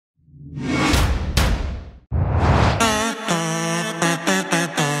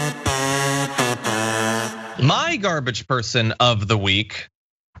my garbage person of the week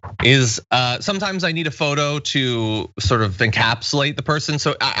is sometimes I need a photo to sort of encapsulate the person.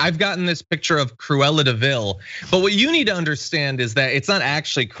 So I've gotten this picture of Cruella de Vil, but what you need to understand is that it's not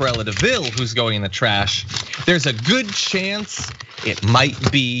actually Cruella de Vil who's going in the trash. There's a good chance it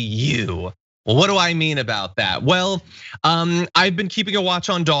might be you. Well, what do I mean about that? Well, I've been keeping a watch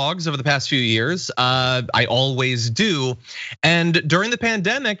on dogs over the past few years. I always do. And during the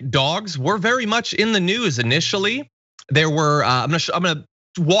pandemic, dogs were very much in the news. Initially, there were, I'm gonna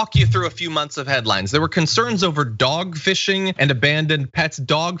walk you through a few months of headlines. There were concerns over dog fishing and abandoned pets.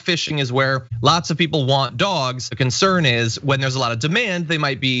 Dog fishing is where lots of people want dogs. The concern is when there's a lot of demand, they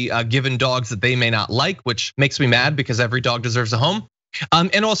might be given dogs that they may not like, which makes me mad because every dog deserves a home.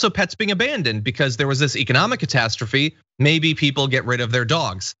 And also pets being abandoned because there was this economic catastrophe. Maybe people get rid of their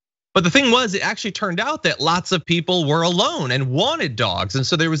dogs. But the thing was, it actually turned out that lots of people were alone and wanted dogs. And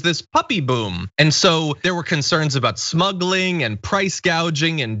so there was this puppy boom. And so there were concerns about smuggling and price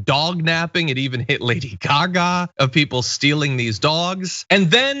gouging and dog napping. It even hit Lady Gaga of people stealing these dogs.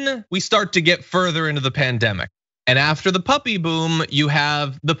 And then we start to get further into the pandemic. And after the puppy boom, you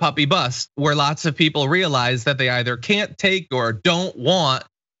have the puppy bust, where lots of people realize that they either can't take or don't want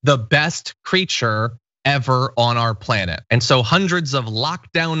the best creature ever on our planet. And so hundreds of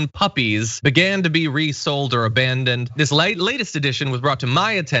lockdown puppies began to be resold or abandoned. This latest edition was brought to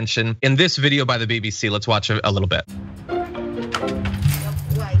my attention in this video by the BBC. Let's watch a little bit.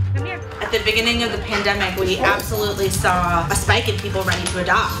 At the beginning of the pandemic, we absolutely saw a spike in people ready to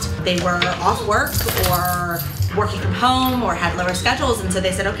adopt. They were off work or working from home or had lower schedules, and so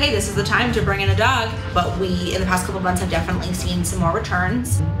they said, okay, this is the time to bring in a dog. But we, in the past couple of months, have definitely seen some more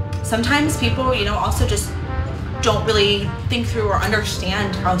returns. Sometimes people, also just don't really think through or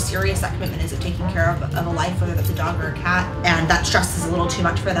understand how serious that commitment is of taking care of a life, whether that's a dog or a cat, and that stress is a little too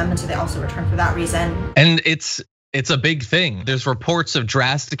much for them, and so they also return for that reason. And it's a big thing. There's reports of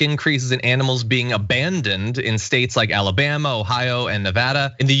drastic increases in animals being abandoned in states like Alabama, Ohio, and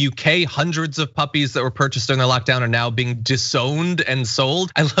Nevada. In the UK, hundreds of puppies that were purchased during the lockdown are now being disowned and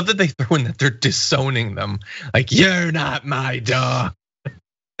sold. I love that they throw in that they're disowning them. Like, you're not my dog.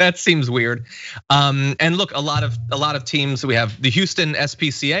 That seems weird. And look, a lot of teams. We have the Houston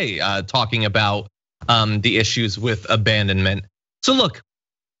SPCA talking about the issues with abandonment. So look,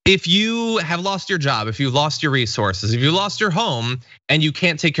 if you have lost your job, if you've lost your resources, if you lost your home and you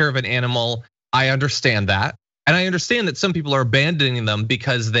can't take care of an animal, I understand that. And I understand that some people are abandoning them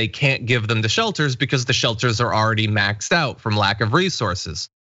because they can't give them to shelters because the shelters are already maxed out from lack of resources.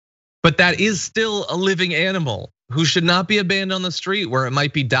 But that is still a living animal who should not be abandoned on the street where it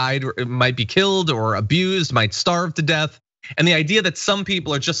might be died, or it might be killed or abused, might starve to death. And the idea that some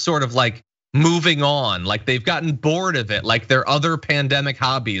people are just sort of like moving on, like they've gotten bored of it, like their other pandemic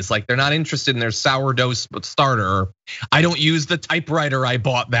hobbies, like they're not interested in their sourdough starter. Or I don't use the typewriter I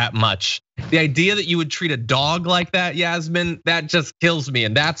bought that much. The idea that you would treat a dog like that, Yasmin, that just kills me.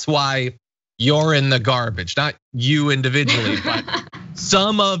 And that's why you're in the garbage, not you individually, but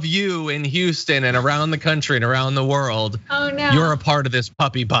some of you in Houston and around the country and around the world. Oh no, you're a part of this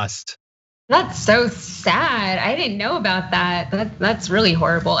puppy bust. That's so sad. I didn't know about that. That's really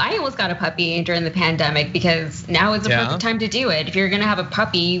horrible. I almost got a puppy during the pandemic because now is the perfect time to do it. If you're gonna have a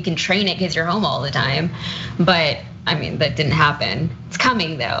puppy, you can train it because you're home all the time. But I mean, that didn't happen. It's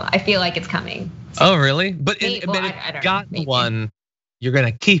coming though. I feel like it's coming. Oh really? But if I got one, you're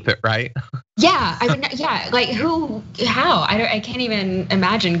gonna keep it, right? Yeah, I would. Yeah, like who? How? I can't even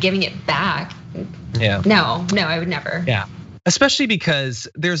imagine giving it back. Yeah. No, I would never. Yeah. Especially because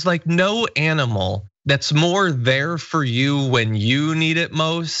there's like no animal that's more there for you when you need it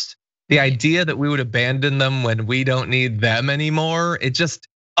most. The idea that we would abandon them when we don't need them anymore, it just,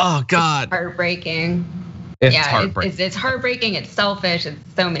 oh God. It's heartbreaking. It's heartbreaking. It's heartbreaking, it's selfish, it's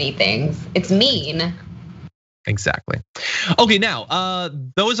so many things. It's mean. Exactly. Okay, now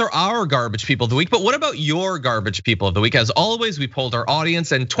those are our garbage people of the week, but what about your garbage people of the week? As always, we polled our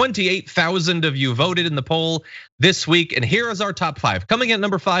audience and 28,000 of you voted in the poll this week. And here is our top 5. Coming in at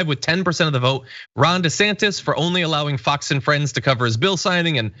number 5 with 10% of the vote, Ron DeSantis for only allowing Fox and Friends to cover his bill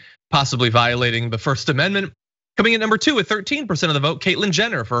signing and possibly violating the First Amendment. Coming in at number 2 with 13% of the vote, Caitlyn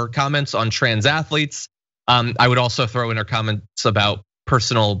Jenner for her comments on trans athletes. I would also throw in her comments about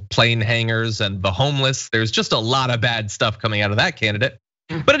personal plane hangers and the homeless. There's just a lot of bad stuff coming out of that candidate.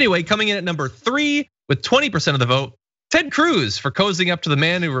 But anyway, coming in at number 3 with 20% of the vote, Ted Cruz for cozying up to the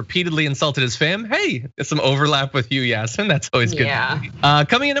man who repeatedly insulted his fam. Hey, there's some overlap with you, Yasmin. That's always good. Yeah.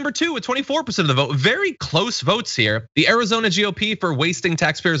 Coming in number 2 with 24% of the vote. Very close votes here. The Arizona GOP for wasting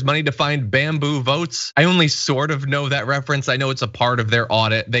taxpayers' money to find bamboo votes. I only sort of know that reference. I know it's a part of their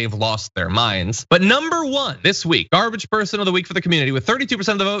audit. They've lost their minds. But number 1 this week, garbage person of the week for the community with 32%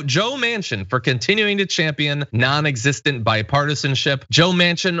 of the vote, Joe Manchin for continuing to champion non-existent bipartisanship. Joe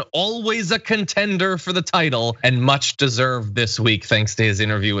Manchin, always a contender for the title and much deserved this week thanks to his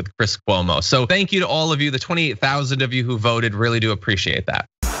interview with Chris Cuomo. So thank you to all of you, the 28,000 of you who voted, really do appreciate that.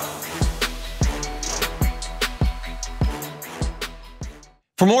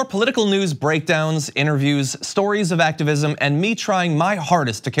 For more political news breakdowns, interviews, stories of activism, and me trying my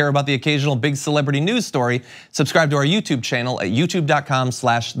hardest to care about the occasional big celebrity news story, subscribe to our YouTube channel at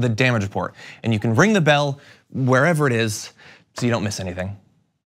youtube.com/The Damage Report. And you can ring the bell wherever it is so you don't miss anything.